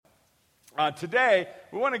Today,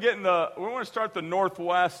 we want to start the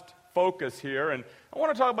Northwest focus here, and I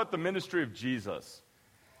want to talk about the ministry of Jesus.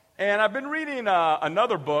 And I've been reading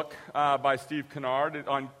another book by Steve Kennard.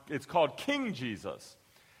 It's called King Jesus.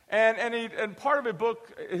 And part of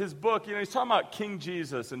his book, he's talking about King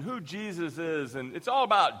Jesus and who Jesus is, and it's all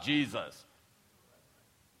about Jesus.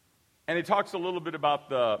 And he talks a little bit about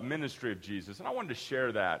the ministry of Jesus, and I wanted to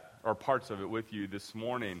share that, or parts of it, with you this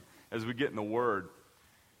morning as we get in the Word.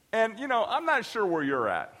 And, I'm not sure where you're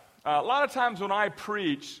at. A lot of times when I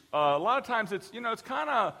preach, it's kind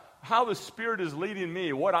of how the Spirit is leading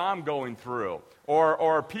me, what I'm going through,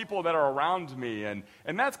 or people that are around me, and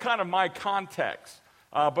that's kind of my context.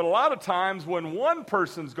 But a lot of times when one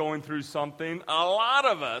person's going through something, a lot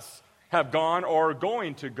of us have gone or are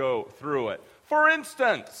going to go through it. For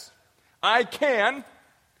instance, I can,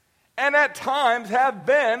 and at times have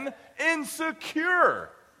been, insecure.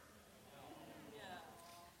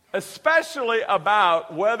 Especially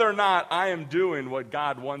about whether or not I am doing what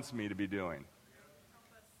God wants me to be doing.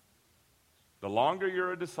 The longer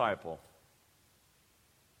you're a disciple,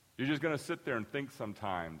 you're just going to sit there and think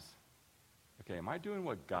sometimes, okay, am I doing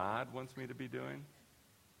what God wants me to be doing?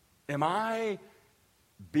 Am I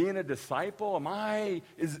being a disciple? Am I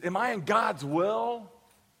in God's will?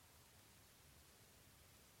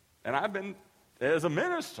 And I've been, as a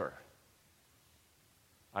minister,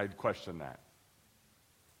 I'd question that.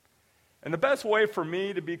 And the best way for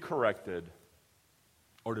me to be corrected,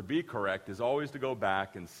 or to be correct, is always to go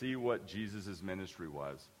back and see what Jesus' ministry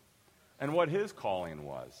was and what his calling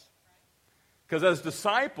was. Because as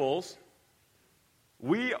disciples,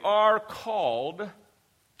 we are called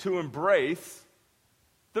to embrace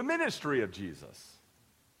the ministry of Jesus.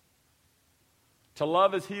 To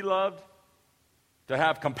love as he loved, to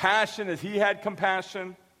have compassion as he had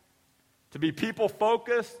compassion, to be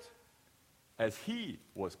people-focused as he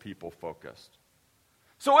was people-focused.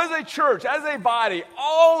 So as a church, as a body,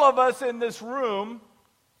 all of us in this room,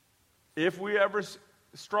 if we ever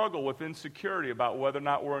struggle with insecurity about whether or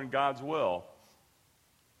not we're in God's will,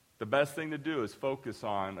 the best thing to do is focus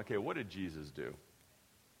on, okay, what did Jesus do?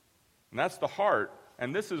 And that's the heart,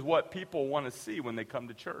 and this is what people want to see when they come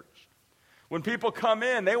to church. When people come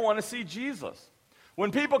in, they want to see Jesus.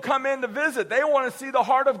 When people come in to visit, they want to see the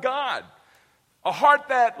heart of God. A heart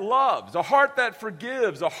that loves, a heart that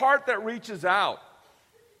forgives, a heart that reaches out.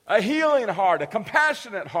 A healing heart, a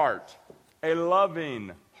compassionate heart, a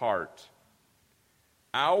loving heart.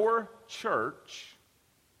 Our church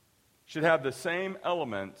should have the same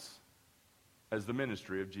elements as the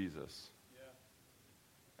ministry of Jesus. Yeah.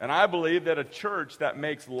 And I believe that a church that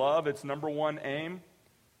makes love its number one aim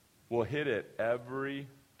will hit it every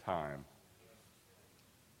time.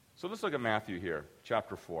 So let's look at Matthew here,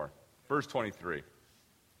 chapter 4, verse 23.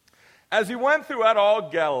 As he went throughout all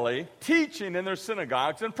Galilee, teaching in their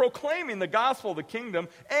synagogues and proclaiming the gospel of the kingdom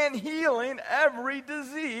and healing every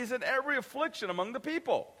disease and every affliction among the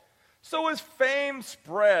people. So his fame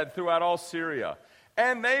spread throughout all Syria,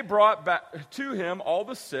 and they brought back to him all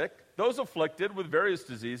the sick, those afflicted with various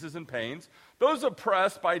diseases and pains, those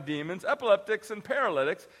oppressed by demons, epileptics and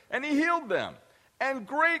paralytics, and he healed them. And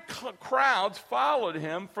great crowds followed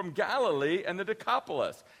him from Galilee and the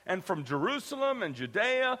Decapolis, and from Jerusalem and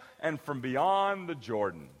Judea, and from beyond the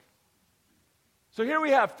Jordan. So here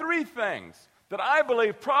we have three things that I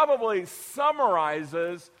believe probably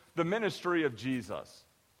summarizes the ministry of Jesus.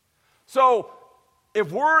 So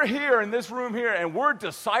if we're here in this room here and we're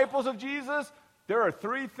disciples of Jesus, there are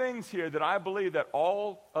three things here that I believe that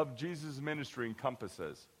all of Jesus' ministry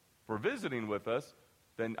encompasses. If we're visiting with us,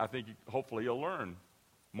 then I think hopefully you'll learn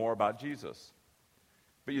more about Jesus.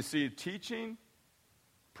 But you see, teaching,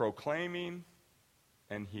 proclaiming,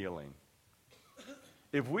 and healing.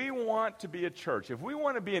 If we want to be a church, if we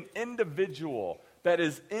want to be an individual that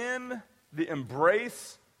is in the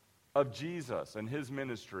embrace of Jesus and his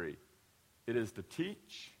ministry, it is to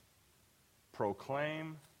teach,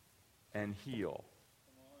 proclaim, and heal.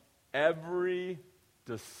 Every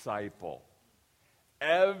disciple,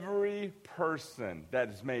 every person that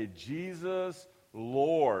has made Jesus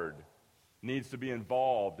Lord needs to be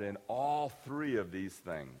involved in all three of these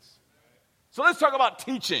things. So let's talk about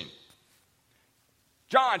teaching.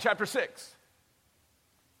 John chapter 6.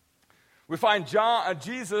 We find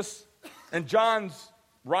Jesus and John's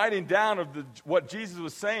writing down of what Jesus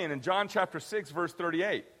was saying in John chapter 6, verse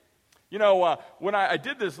 38. When I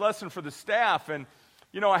did this lesson for the staff, and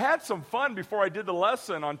I had some fun before I did the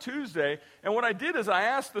lesson on Tuesday, and what I did is I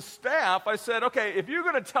asked the staff, I said, okay, if you're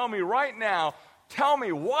going to tell me right now, tell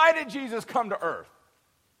me, why did Jesus come to earth?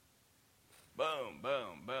 Boom,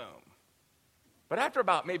 boom, boom. But after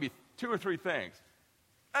about maybe 2 or 3 things,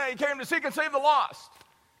 He came to seek and save the lost.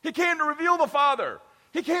 He came to reveal the Father.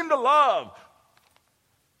 He came to love.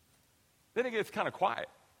 Then it gets kind of quiet.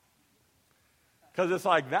 Because it's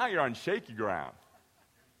like, now you're on shaky ground.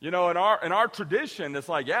 You know, in our tradition, it's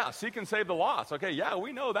like, yeah, seek and save the lost. Okay, yeah,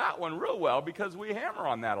 we know that one real well because we hammer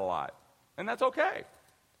on that a lot. And that's okay.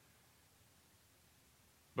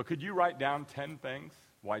 But could you write down 10 things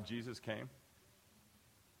why Jesus came?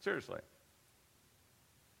 Seriously.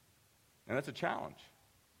 And that's a challenge.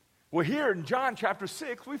 Well, here in John chapter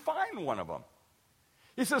 6, we find one of them.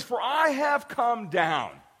 He says, for I have come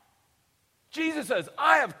down. Jesus says,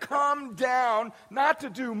 I have come down not to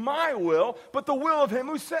do my will, but the will of him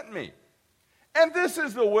who sent me. And this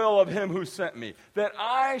is the will of him who sent me, that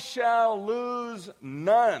I shall lose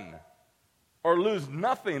none, or lose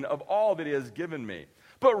nothing of all that he has given me,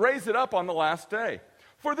 but raise it up on the last day.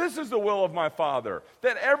 For this is the will of my Father,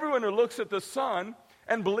 that everyone who looks at the Son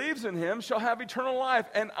and believes in him shall have eternal life,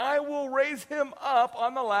 and I will raise him up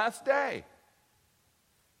on the last day.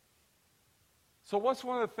 So what's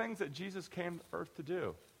one of the things that Jesus came to earth to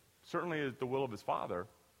do? Certainly is the will of his Father,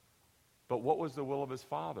 but what was the will of his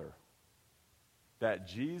Father? That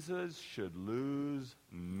Jesus should lose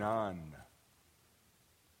none.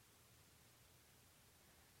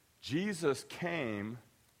 Jesus came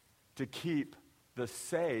to keep the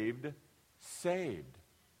saved saved.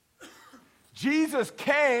 Jesus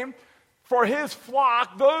came for his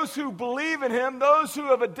flock, those who believe in him, those who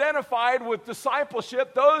have identified with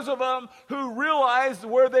discipleship, those of them who realized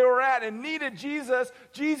where they were at and needed Jesus.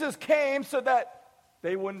 Jesus came so that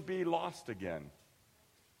they wouldn't be lost again,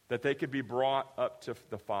 that they could be brought up to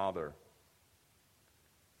the Father.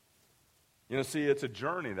 You know, see, it's a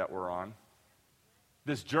journey that we're on,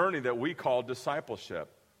 this journey that we call discipleship.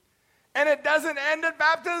 And it doesn't end at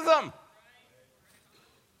baptism.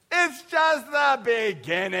 It's just the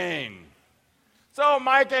beginning. So,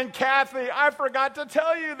 Mike and Kathy, I forgot to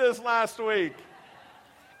tell you this last week.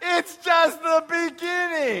 It's just the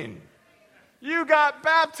beginning. You got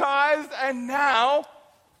baptized, and now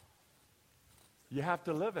you have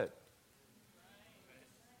to live it.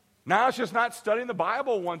 Now it's just not studying the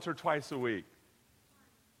Bible once or twice a week.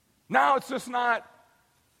 Now it's just not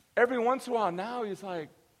every once in a while. Now it's like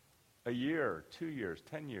a year, 2 years,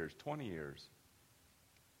 10 years, 20 years.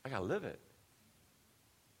 I got to live it.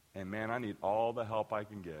 And man, I need all the help I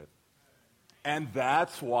can get. And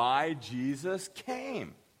that's why Jesus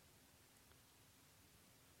came.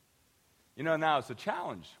 You know, now it's a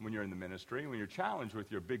challenge when you're in the ministry, when you're challenged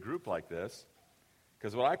with your big group like this,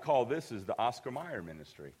 because what I call this is the Oscar Mayer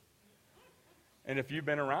ministry. And if you've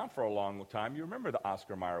been around for a long time, you remember the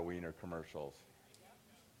Oscar Mayer Wiener commercials.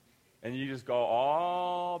 And you just go,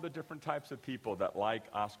 all the different types of people that like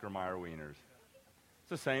Oscar Mayer Wieners. It's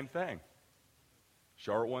the same thing.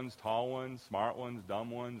 Short ones, tall ones, smart ones, dumb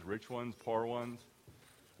ones, rich ones, poor ones,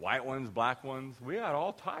 white ones, black ones. We got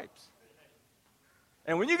all types.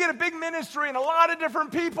 And when you get a big ministry and a lot of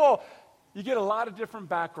different people, you get a lot of different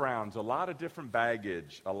backgrounds, a lot of different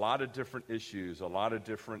baggage, a lot of different issues, a lot of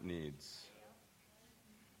different needs.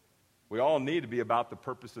 We all need to be about the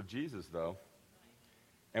purpose of Jesus, though.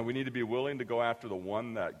 And we need to be willing to go after the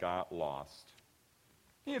one that got lost.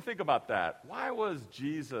 You think about that. Why was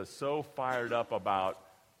Jesus so fired up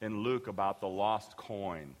in Luke about the lost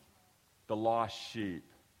coin, the lost sheep,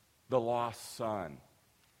 the lost son?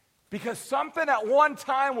 Because something at one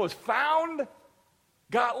time was found,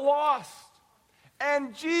 got lost.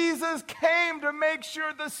 And Jesus came to make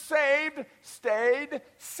sure the saved stayed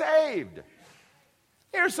saved.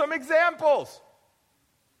 Here's some examples.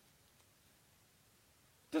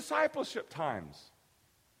 Discipleship times.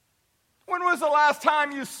 When was the last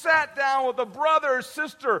time you sat down with a brother or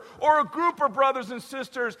sister or a group of brothers and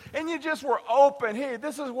sisters and you just were open? Hey,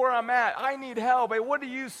 this is where I'm at. I need help. Hey, what do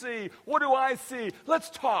you see? What do I see? Let's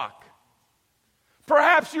talk.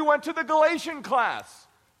 Perhaps you went to the Galatian class.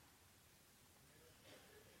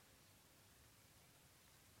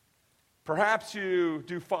 Perhaps you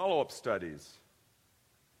do follow-up studies.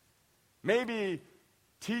 Maybe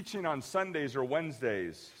teaching on Sundays or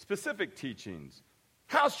Wednesdays, specific teachings.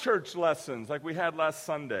 House church lessons like we had last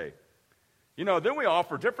Sunday. You know, then we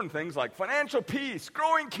offer different things like financial peace,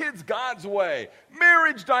 growing kids God's way,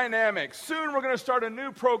 marriage dynamics. Soon we're going to start a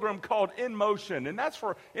new program called In Motion, and that's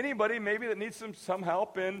for anybody maybe that needs some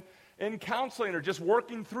help in counseling or just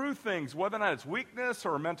working through things, whether or not it's weakness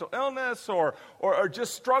or mental illness or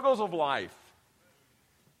just struggles of life.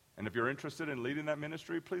 And if you're interested in leading that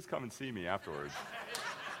ministry, please come and see me afterwards.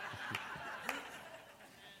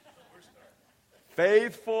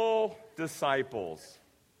 Faithful disciples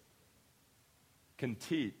can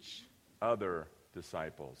teach other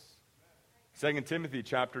disciples. 2 Timothy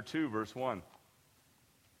chapter 2, verse 1.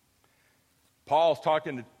 Paul's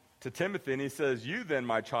talking to Timothy, and he says, "You then,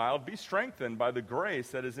 my child, be strengthened by the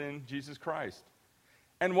grace that is in Jesus Christ.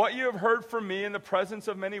 And what you have heard from me in the presence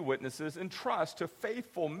of many witnesses, entrust to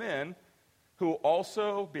faithful men who will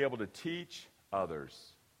also be able to teach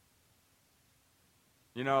others."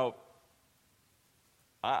 You know,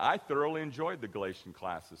 I thoroughly enjoyed the Galatian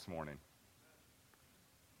class this morning.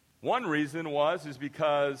 One reason is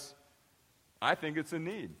because I think it's a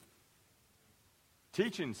need.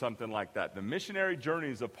 Teaching something like that, the missionary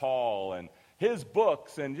journeys of Paul and his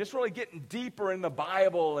books, and just really getting deeper in the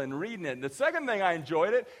Bible and reading it. And the second thing I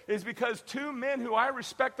enjoyed it is because two men who I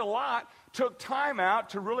respect a lot took time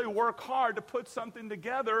out to really work hard to put something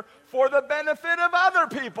together for the benefit of other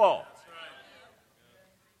people.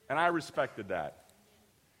 And I respected that.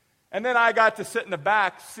 And then I got to sit in the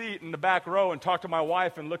back seat in the back row and talk to my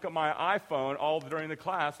wife and look at my iPhone all during the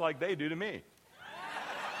class like they do to me.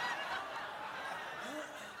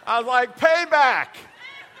 I was like, payback.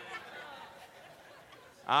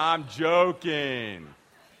 I'm joking.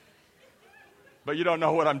 But you don't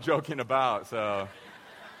know what I'm joking about, so.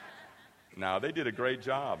 No, they did a great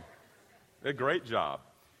job. A great job.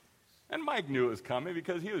 And Mike knew it was coming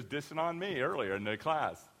because he was dissing on me earlier in the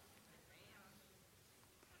class.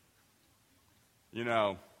 You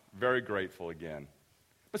know, very grateful again.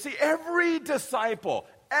 But see, every disciple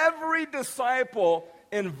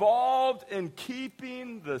involved in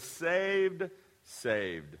keeping the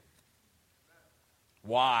saved.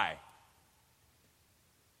 Why?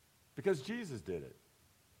 Because Jesus did it.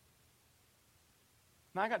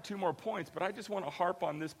 Now, I got two more points, but I just want to harp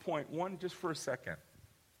on this point, one just for a second.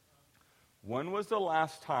 When was the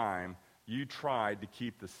last time you tried to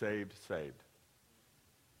keep the saved?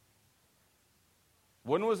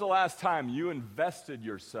 When was the last time you invested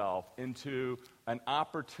yourself into an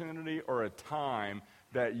opportunity or a time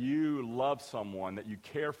that you love someone, that you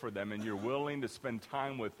care for them, and you're willing to spend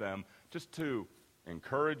time with them just to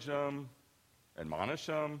encourage them, admonish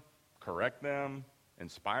them, correct them,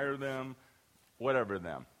 inspire them, whatever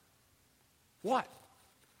them? What?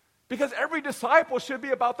 Because every disciple should be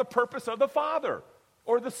about the purpose of the Father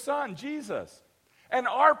or the Son, Jesus. And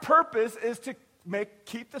our purpose is to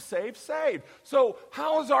keep the saved. So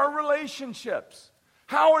how is our relationships?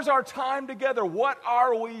 How is our time together? What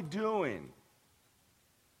are we doing?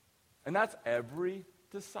 And that's every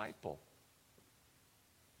disciple.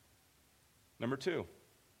 Number 2,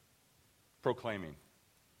 proclaiming.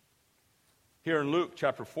 Here in Luke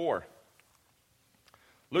chapter 4.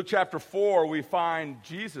 Luke chapter 4, we find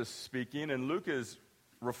Jesus speaking, and Luke is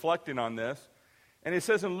reflecting on this. And he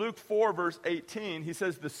says in Luke 4, verse 18, he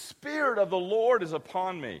says, "The Spirit of the Lord is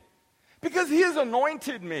upon me, because he has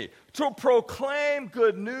anointed me to proclaim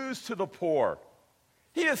good news to the poor.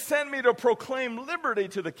 He has sent me to proclaim liberty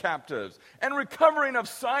to the captives and recovering of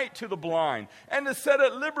sight to the blind, and to set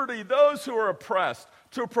at liberty those who are oppressed,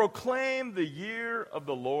 to proclaim the year of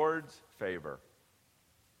the Lord's favor."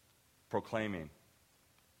 Proclaiming.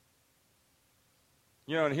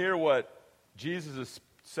 You know, and here what Jesus is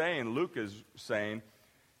saying, Luke is saying,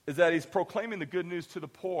 is that he's proclaiming the good news to the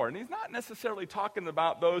poor. And he's not necessarily talking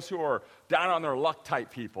about those who are down on their luck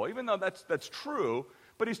type people, even though that's true.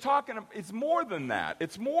 But he's talking, it's more than that.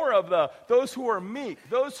 It's more of those who are meek,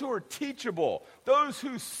 those who are teachable, those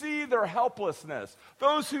who see their helplessness,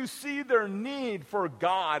 those who see their need for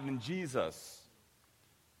God and Jesus,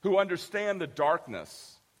 who understand the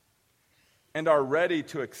darkness and are ready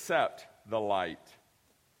to accept the light.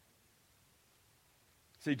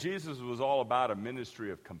 See, Jesus was all about a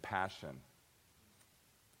ministry of compassion.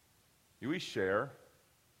 We share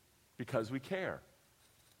because we care.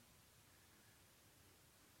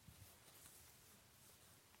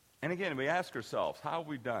 And again, we ask ourselves, how have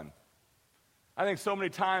we done? I think so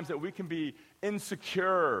many times that we can be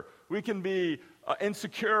insecure. We can be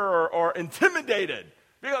insecure or intimidated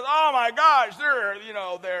because, oh my gosh,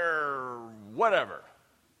 they're whatever.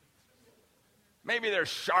 Maybe they're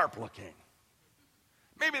sharp looking.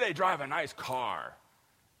 Maybe they drive a nice car.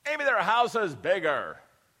 Maybe their house is bigger.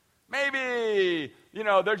 Maybe,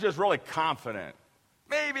 they're just really confident.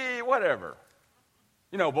 Maybe whatever.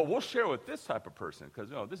 But we'll share with this type of person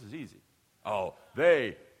because, this is easy. Oh,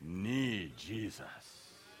 they need Jesus.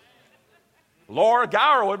 Laura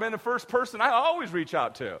Gower would have been the first person I always reach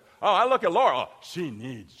out to. Oh, I look at Laura. Oh, she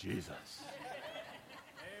needs Jesus.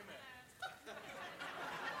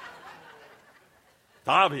 It's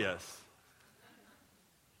obvious.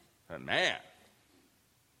 But man,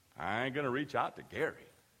 I ain't going to reach out to Gary.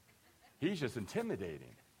 He's just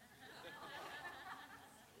intimidating.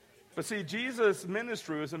 But see, Jesus'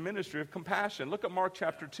 ministry was a ministry of compassion. Look at Mark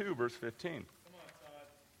chapter 2, verse 15. Come on, Todd.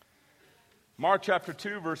 Mark chapter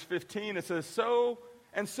 2, verse 15, it says, So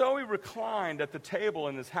he reclined at the table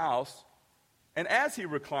in his house, and as he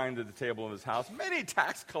reclined at the table in his house, many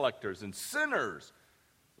tax collectors and sinners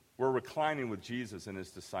were reclining with Jesus and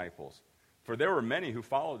his disciples, for there were many who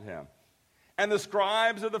followed him. And the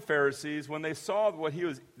scribes of the Pharisees, when they saw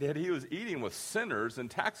that he was eating with sinners and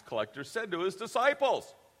tax collectors, said to his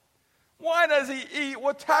disciples, Why does he eat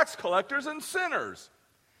with tax collectors and sinners?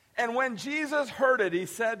 And when Jesus heard it, he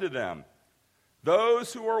said to them,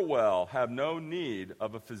 Those who are well have no need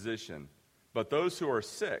of a physician, but those who are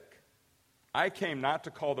sick. I came not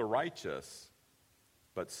to call the righteous,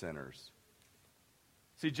 but sinners.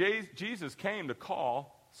 See, Jesus came to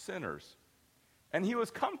call sinners, and he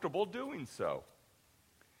was comfortable doing so.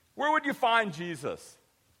 Where would you find Jesus?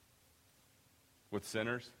 With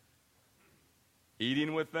sinners?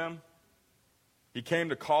 Eating with them? He came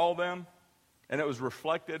to call them, and it was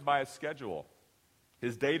reflected by his schedule,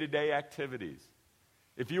 his day-to-day activities.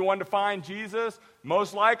 If you wanted to find Jesus,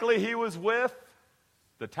 most likely he was with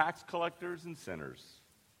the tax collectors and sinners.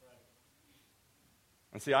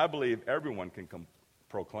 And see, I believe everyone can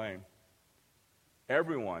proclaim.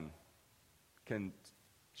 Everyone can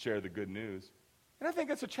share the good news. And I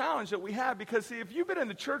think it's a challenge that we have because, see, if you've been in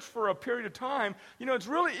the church for a period of time, it's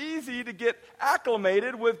really easy to get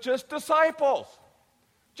acclimated with just disciples.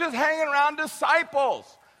 Just hanging around disciples.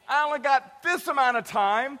 I only got this amount of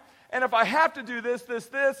time, and if I have to do this,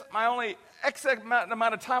 my only X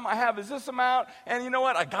amount of time I have is this amount, and you know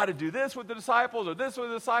what? I got to do this with the disciples, or this with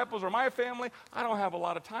the disciples, or my family. I don't have a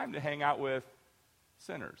lot of time to hang out with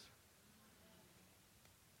sinners.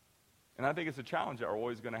 And I think it's a challenge that we're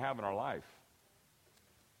always going to have in our life.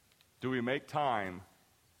 Do we make time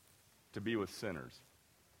to be with sinners?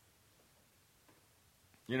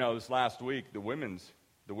 This last week, the women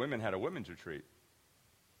had a women's retreat.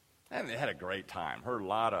 And they had a great time. Heard a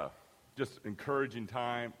lot of just encouraging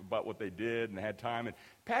time about what they did, and they had time. And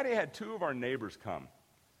Patty had two of our neighbors come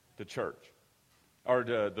to church, or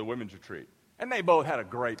to the women's retreat. And they both had a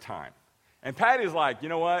great time. And Patty's like, you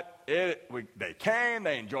know what? They came,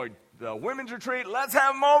 they enjoyed the women's retreat. Let's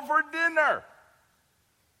have them over for dinner.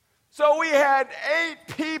 So we had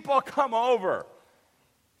 8 people come over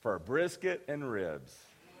for brisket and ribs.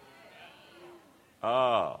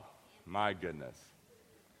 Oh, my goodness.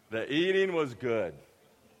 The eating was good.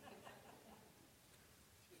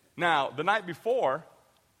 Now, the night before,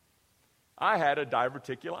 I had a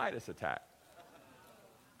diverticulitis attack.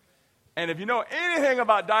 And if you know anything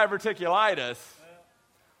about diverticulitis,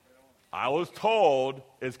 I was told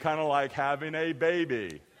it's kind of like having a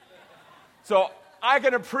baby. So I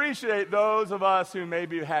can appreciate those of us who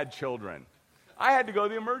maybe had children. I had to go to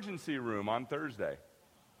the emergency room on Thursday.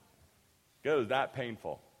 It was that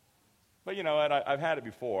painful. But you know what? I've had it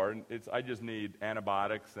before, and I just need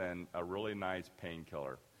antibiotics and a really nice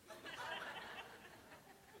painkiller.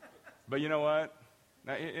 But you know what?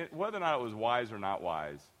 Now, whether or not it was wise or not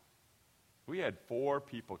wise, we had 4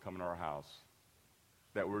 people come to our house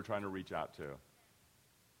that we were trying to reach out to.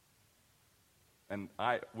 And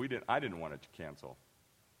I didn't want to cancel.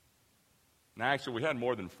 Now, actually, we had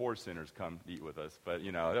more than 4 sinners come eat with us, but,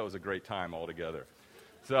 that was a great time altogether.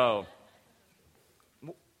 So,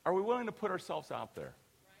 are we willing to put ourselves out there?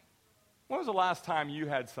 When was the last time you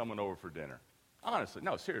had someone over for dinner? Honestly,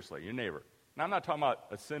 no, seriously, your neighbor. Now, I'm not talking about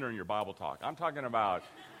a sinner in your Bible talk. I'm talking about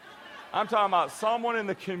someone in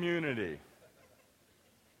the community.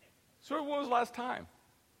 So when was the last time?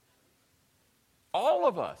 All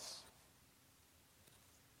of us.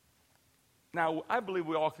 Now, I believe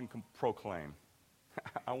we all can proclaim.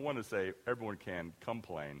 I want to say everyone can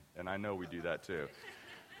complain, and I know we do that too.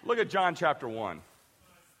 Look at John chapter 1.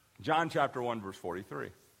 John chapter 1, verse 43.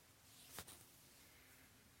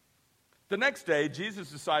 The next day,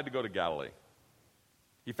 Jesus decided to go to Galilee.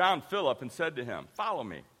 He found Philip and said to him, "Follow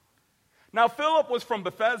me." Now, Philip was from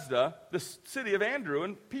Bethsaida, the city of Andrew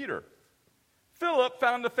and Peter. Philip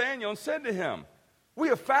found Nathanael and said to him, "We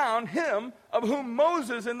have found him of whom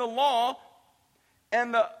Moses in the law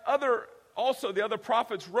and the other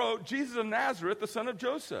prophets wrote, Jesus of Nazareth, the son of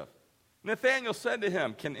Joseph." Nathanael said to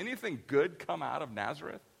him, "Can anything good come out of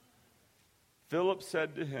Nazareth?" Philip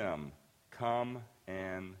said to him, "Come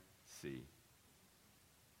and see."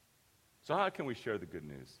 So how can we share the good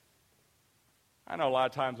news? I know a lot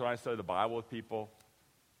of times when I study the Bible with people,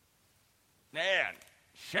 man,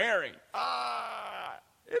 sharing,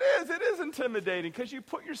 it is intimidating because you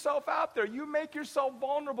put yourself out there. You make yourself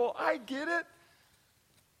vulnerable. I get it.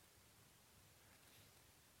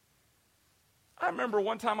 I remember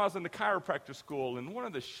one time I was in the chiropractor school, and one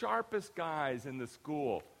of the sharpest guys in the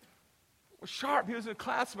school was sharp. He was a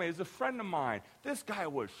classmate. He was a friend of mine. This guy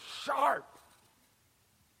was sharp,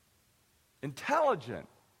 intelligent,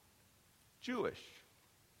 Jewish.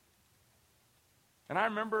 And I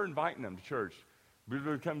remember inviting him to church. Hey,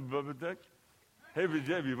 become Bible talk.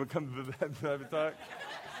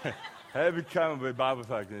 Hey, become a Bible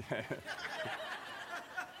talk.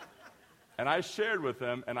 And I shared with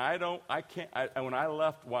him, and when I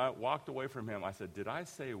walked away from him, I said, did I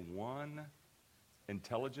say one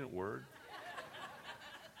intelligent word?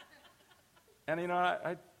 And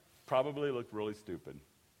I probably looked really stupid,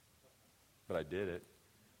 but I did it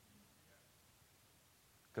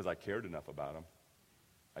because I cared enough about him.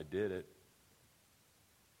 I did it.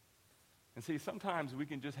 And see, sometimes we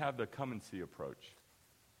can just have the come and see approach.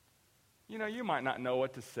 You might not know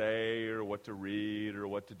what to say or what to read or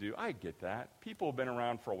what to do. I get that. People have been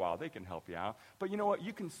around for a while. They can help you out. But you know what?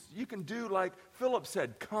 You can do like Philip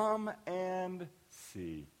said, come and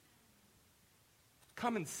see.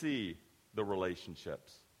 Come and see the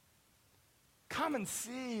relationships. Come and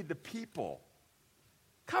see the people.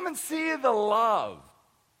 Come and see the love.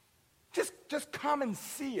 Just come and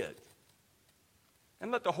see it. And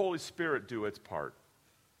let the Holy Spirit do its part.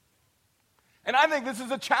 And I think this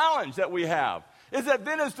is a challenge that we have, is that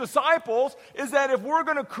then as disciples, is that if we're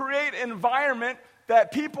going to create an environment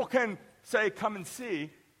that people can say, come and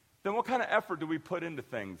see, then what kind of effort do we put into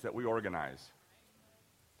things that we organize?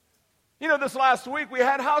 This last week we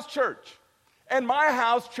had house church. And my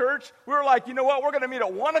house church, we were like, you know what, we're going to meet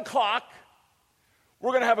at 1 o'clock.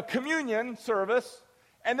 We're going to have a communion service,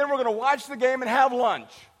 and then we're going to watch the game and have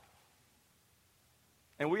lunch.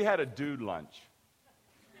 And we had a dude lunch.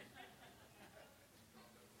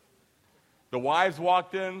 The wives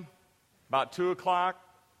walked in about 2 o'clock,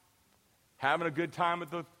 having a good time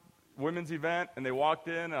at the women's event, and they walked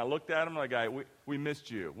in, and I looked at them like, we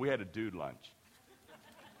missed you. We had a dude lunch.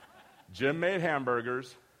 Jim made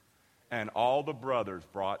hamburgers, and all the brothers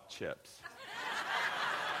brought chips.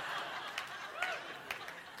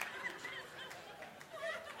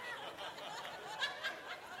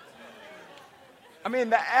 I mean,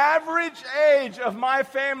 the average age of my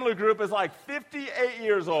family group is like 58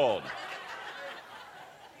 years old.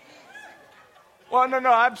 Well,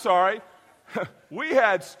 no, I'm sorry. We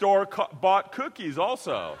had store-bought cookies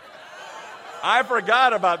also. I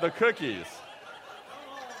forgot about the cookies.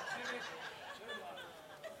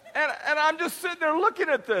 And I'm just sitting there looking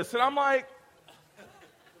at this, and I'm like,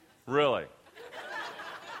 really?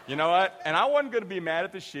 You know what? And I wasn't going to be mad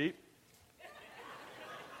at the sheep.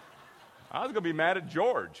 I was going to be mad at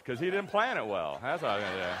George because he didn't plan it well. That's what I was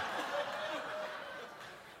going to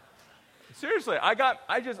do. Seriously,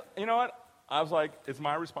 you know what? I was like, it's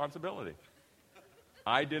my responsibility.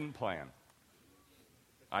 I didn't plan.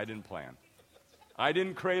 I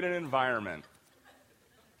didn't create an environment.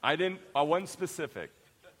 I wasn't specific.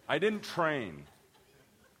 I didn't train.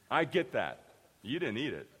 I get that. You didn't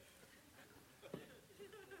eat it.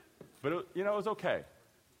 But, it was okay.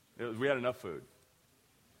 We had enough food.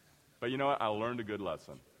 But you know what? I learned a good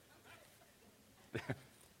lesson.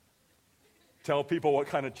 Tell people what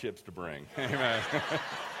kind of chips to bring. Amen.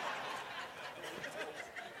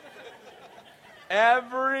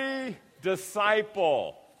 Every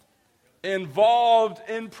disciple involved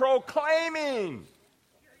in proclaiming.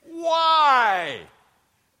 Why?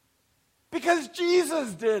 Because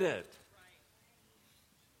Jesus did it.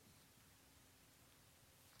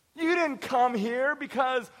 You didn't come here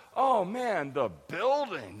because, oh man, the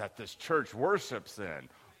building that this church worships in.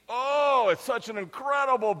 Oh, it's such an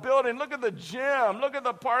incredible building. Look at the gym. Look at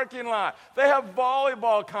the parking lot. They have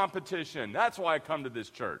volleyball competition. That's why I come to this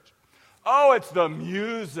church. Oh, it's the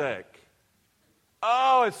music.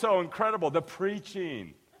 Oh, it's so incredible. The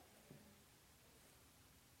preaching.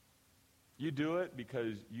 You do it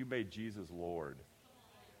because you made Jesus Lord.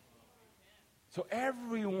 So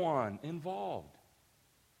everyone involved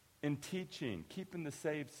in teaching, keeping the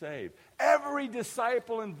saved saved. Every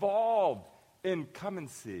disciple involved in come and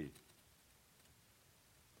see.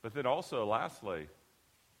 But then also, lastly,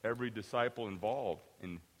 every disciple involved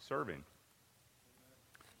in serving.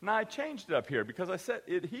 Now, I changed it up here because I said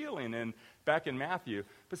it healing back in Matthew.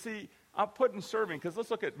 But see, I'll put in serving because let's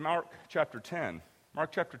look at Mark chapter 10.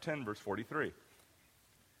 Mark chapter 10, verse 43.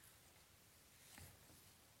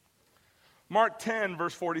 Mark 10,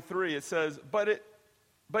 verse 43, it says, But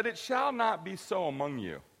it shall not be so among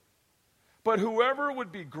you. But whoever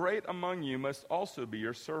would be great among you must also be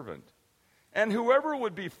your servant. And whoever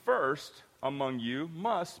would be first among you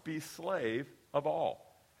must be slave of all.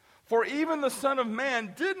 For even the Son of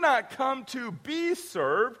Man did not come to be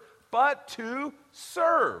served, but to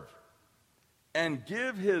serve and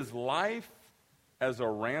give his life as a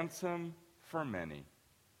ransom for many.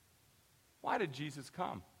 Why did Jesus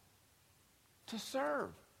come? To serve.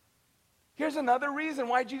 Here's another reason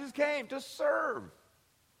why Jesus came, to serve.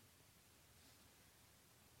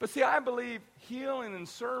 But see, I believe healing and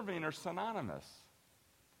serving are synonymous.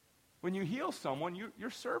 When you heal someone, you're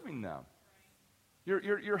serving them.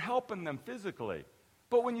 You're helping them physically.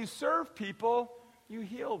 But when you serve people, you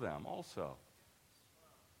heal them also.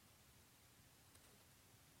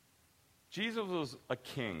 Jesus was a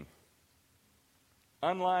king,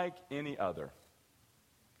 unlike any other.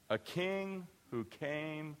 A king who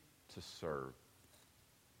came to serve.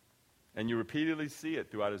 And you repeatedly see it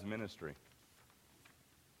throughout his ministry.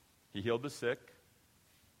 He healed the sick.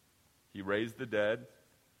 He raised the dead.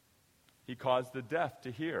 He caused the deaf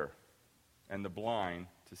to hear and the blind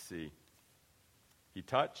to see. He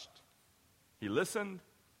touched. He listened.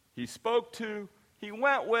 He spoke to. He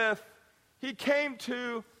went with. He came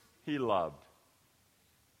to. He loved.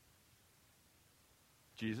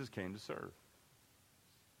 Jesus came to serve.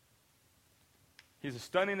 He's a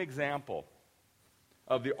stunning example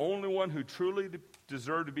of the only one who truly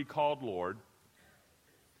deserved to be called Lord,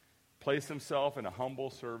 place himself in a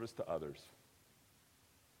humble service to others.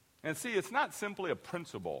 And see, it's not simply a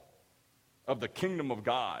principle of the kingdom of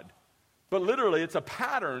God, but literally it's a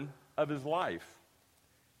pattern of his life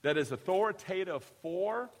that is authoritative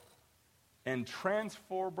for and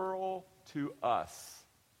transferable to us,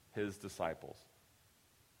 his disciples,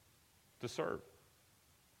 to serve.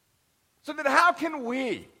 So then how can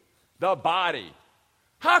we, the body,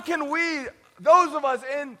 how can we, those of us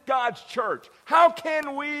in God's church, how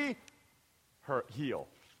can we heal?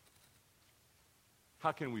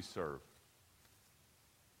 How can we serve?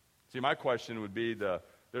 See, my question would be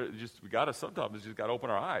sometimes just got to open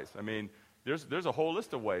our eyes. I mean, there's a whole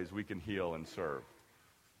list of ways we can heal and serve.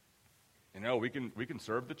 You know, we can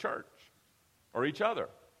serve the church or each other.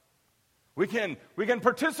 We can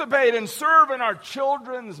participate and serve in our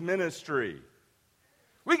children's ministry.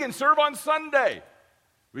 We can serve on Sunday.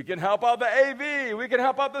 We can help out the AV. We can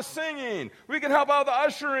help out the singing. We can help out the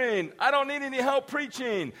ushering. I don't need any help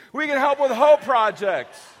preaching. We can help with hope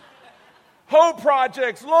projects. Hope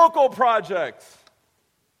projects, local projects.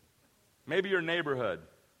 Maybe your neighborhood.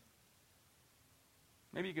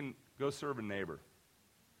 Maybe you can go serve a neighbor.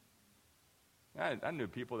 I knew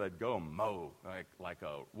people that go and mow like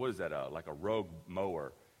a rogue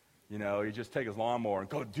mower. You know, you just take his lawnmower and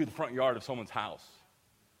go do the front yard of someone's house.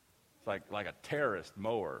 It's like a terrorist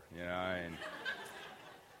mower, you know,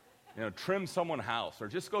 and trim someone's house or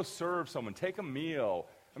just go serve someone, take a meal.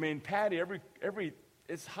 I mean, Patty,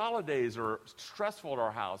 it's holidays are stressful at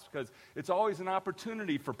our house because it's always an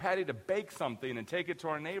opportunity for Patty to bake something and take it to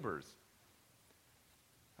our neighbors.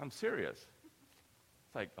 I'm serious.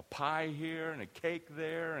 It's like a pie here and a cake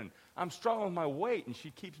there, and I'm struggling with my weight, and she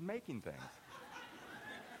keeps making things.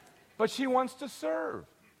 But she wants to serve.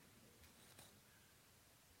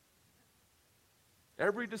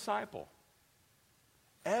 Every disciple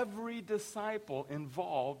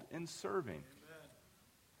involved in serving. Amen.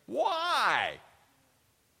 Why?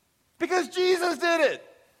 Because Jesus did it.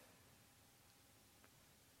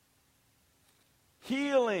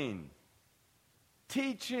 Healing,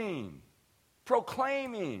 teaching,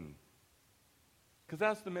 proclaiming, because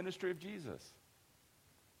that's the ministry of Jesus.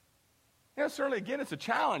 Yeah, certainly, again, it's a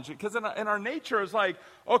challenge, because in our nature, it's like,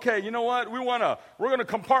 okay, you know what, we're going to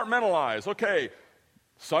compartmentalize. Okay,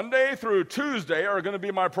 Sunday through Tuesday are going to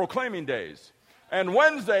be my proclaiming days, and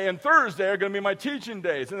Wednesday and Thursday are going to be my teaching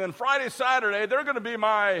days, and then Friday, Saturday, they're going to be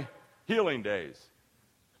my healing days.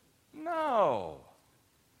 No.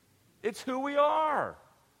 It's who we are,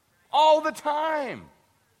 all the time.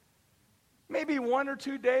 Maybe 1 or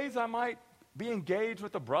 2 days I might be engaged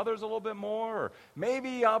with the brothers a little bit more, or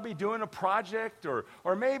maybe I'll be doing a project, or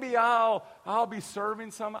maybe I'll be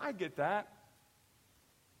serving some. I get that.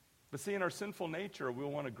 But see, in our sinful nature,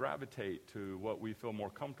 we'll want to gravitate to what we feel more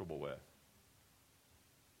comfortable with.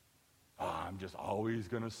 Oh, I'm just always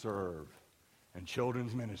going to serve in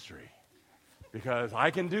children's ministry because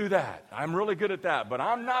I can do that. I'm really good at that, but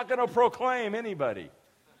I'm not going to proclaim anybody.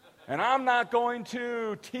 And I'm not going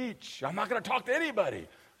to teach. I'm not going to talk to anybody.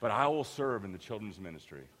 But I will serve in the children's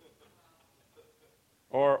ministry.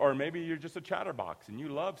 Or maybe you're just a chatterbox and you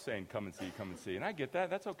love saying, come and see. And I get that.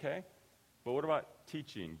 That's okay. But what about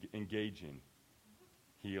teaching, engaging,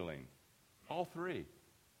 healing? All three.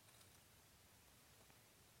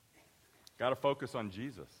 Got to focus on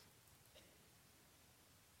Jesus.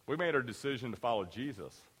 We made our decision to follow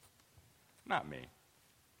Jesus. Not me.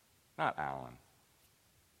 Not Alan.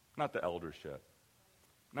 Not the eldership.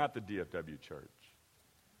 not the DFW church.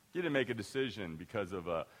 You didn't make a decision because of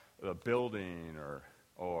a building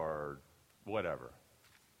or whatever.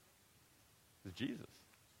 It's Jesus.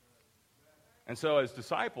 And so as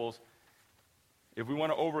disciples, if we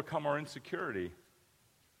want to overcome our insecurity,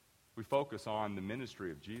 we focus on the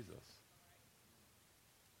ministry of Jesus.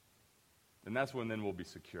 And that's when then we'll be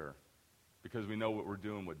secure, because we know what we're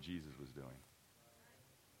doing, what Jesus was doing.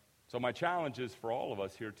 So my challenge is for all of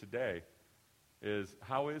us here today is,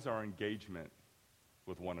 how is our engagement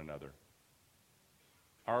with one another?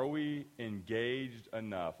 Are we engaged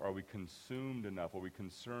enough? Are we consumed enough? Are we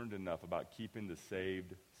concerned enough about keeping the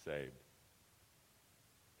saved saved?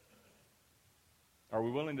 Are we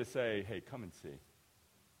willing to say, hey, come and see.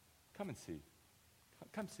 Come and see.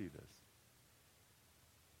 Come see this.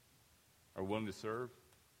 Are we willing to serve?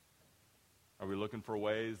 Are we looking for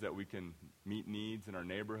ways that we can meet needs in our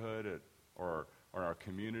neighborhood or our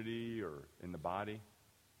community or in the body?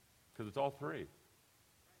 Because it's all three.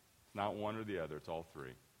 It's not one or the other. It's all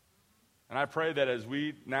three. And I pray that as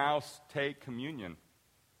we now take communion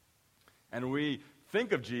and we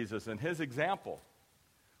think of Jesus and his example,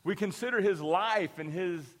 we consider his life and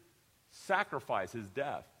his sacrifice, his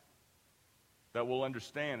death, that we'll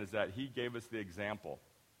understand is that he gave us the example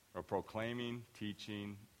of proclaiming,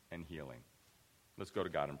 teaching, and healing. Let's go to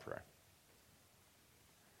God in prayer.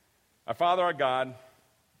 Our Father, our God,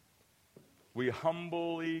 we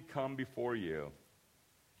humbly come before you.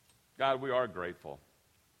 God, we are grateful.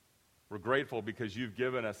 We're grateful because you've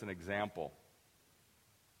given us an example.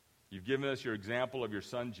 You've given us your example of your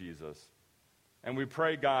Son, Jesus. And we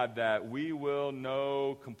pray, God, that we will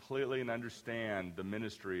know completely and understand the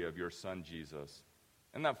ministry of your Son, Jesus.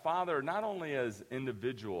 And that, Father, not only as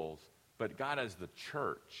individuals, but, God, as the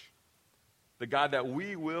church, the God, that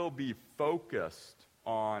we will be focused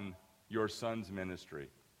on your Son's ministry.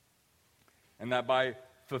 And that by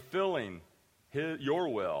fulfilling your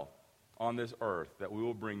will on this earth, that we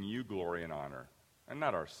will bring you glory and honor, and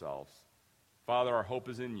not ourselves. Father, our hope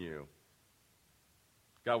is in you.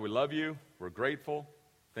 God, we love you. We're grateful.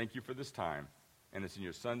 Thank you for this time. And it's in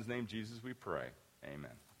your Son's name, Jesus, we pray.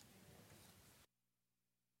 Amen.